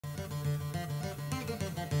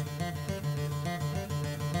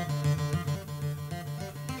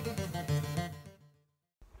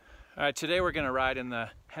All right, today we're going to ride in the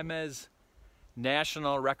Jemez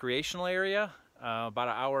National Recreational Area, about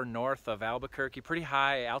an hour north of Albuquerque. Pretty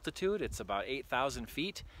high altitude, it's about 8,000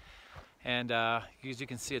 feet. And as you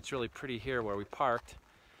can see, it's really pretty here where we parked.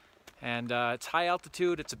 And it's high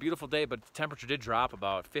altitude, it's a beautiful day, but the temperature did drop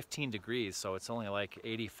about 15 degrees, so it's only like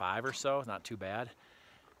 85 or so, not too bad.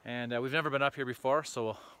 And we've never been up here before,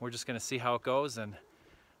 so we're just going to see how it goes and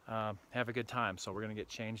have a good time. So we're going to get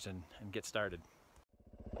changed and get started.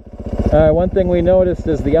 One thing we noticed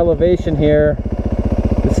is the elevation here.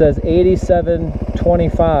 It says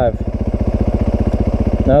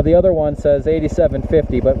 8725. Now the other one says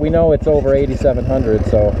 8750, but we know it's over 8700,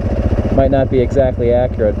 so it might not be exactly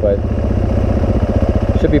accurate, but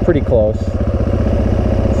should be pretty close.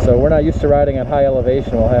 So we're not used to riding at high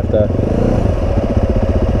elevation. We'll have to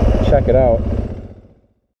check it out.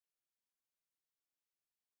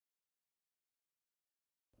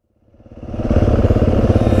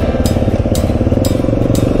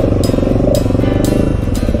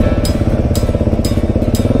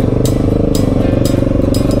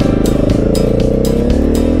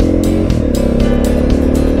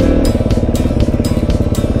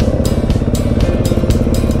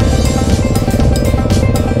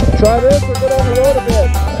 Try this or get on the road a bit.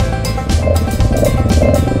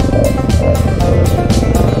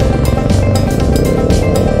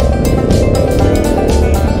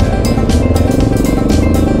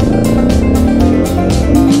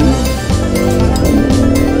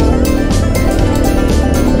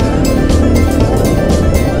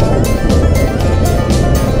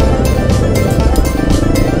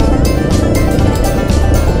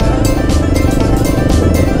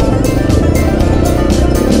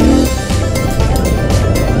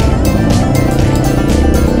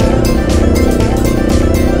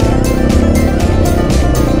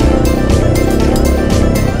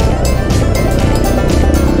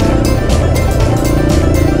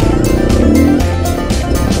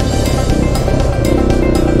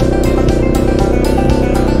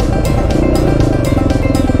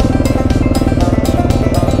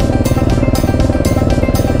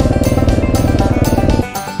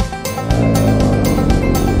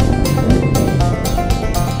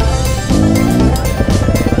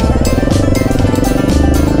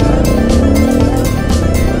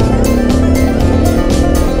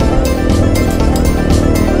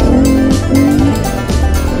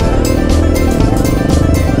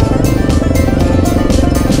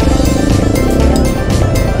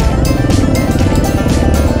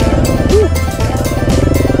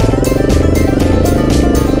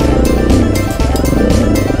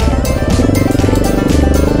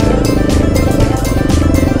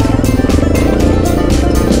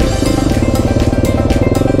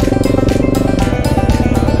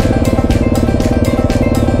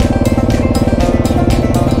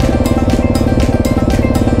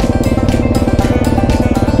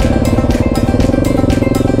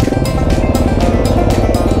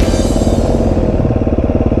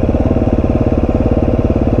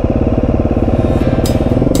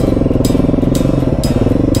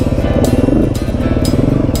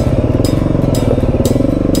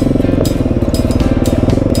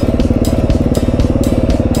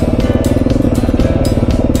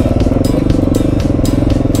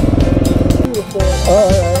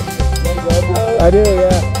 I do, yeah.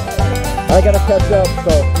 I gotta catch up,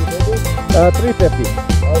 so 350.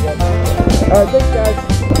 Okay. All right, thanks, guys.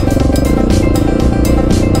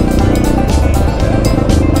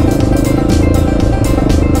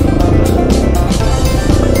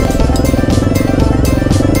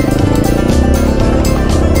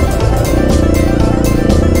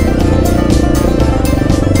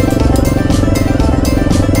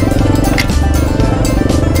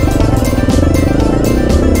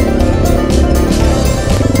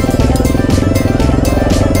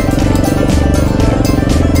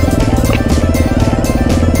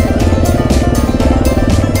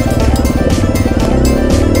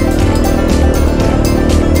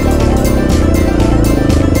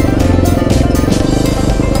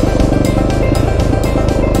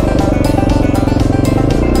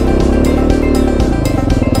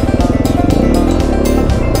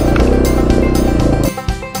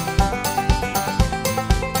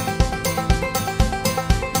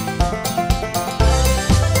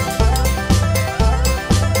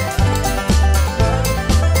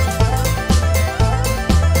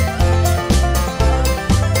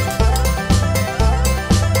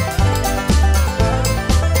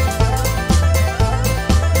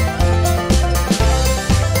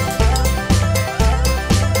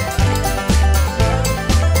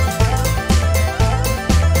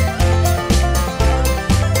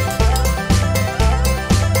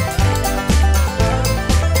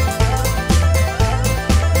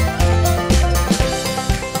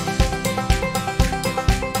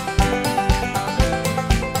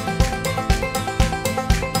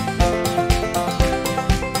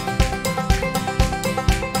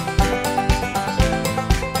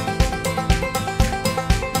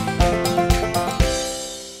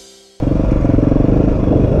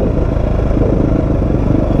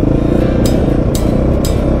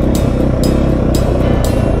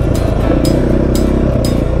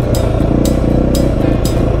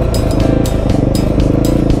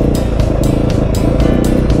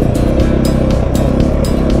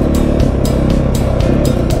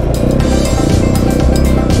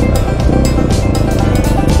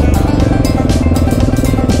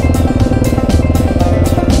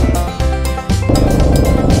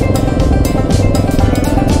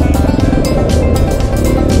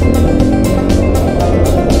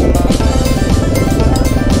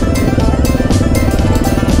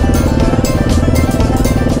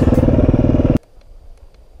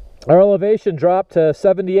 Our elevation dropped to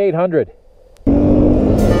 7,800.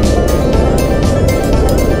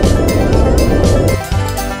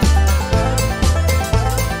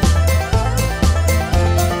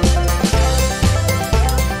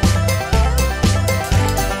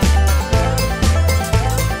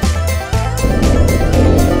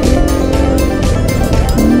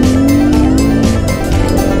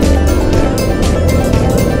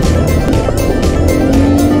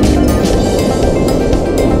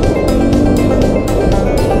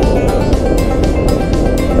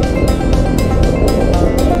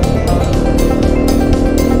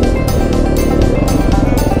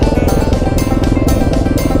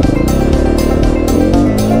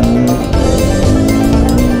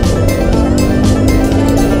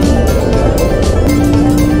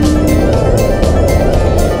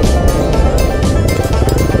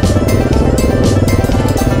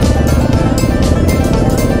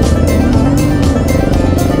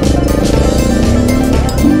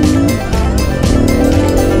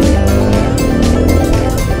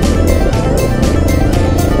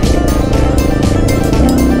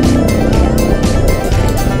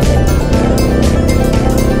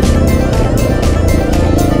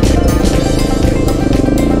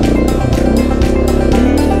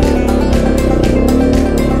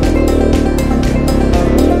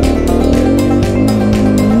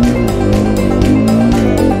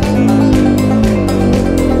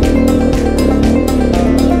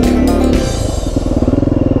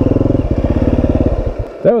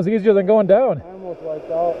 That was easier than going down. I almost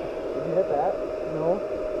wiped out. Did you hit that? No.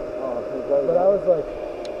 Oh, but I was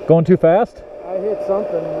like... Going too fast? I hit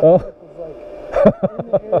something. And Oh. it was like in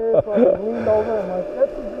the air, so I leaned over and like,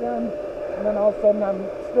 that's the end. And then all of a sudden I'm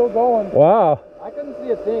still going. Wow. I couldn't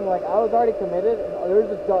see a thing. Like, I was already committed and there was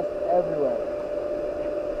just dust everywhere.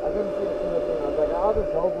 I couldn't see a single thing. I was like, I'll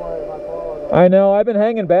just go for it if I fall. I know, I've been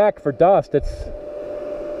hanging back for dust.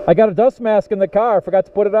 I got a dust mask in the car, forgot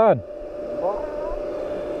to put it on.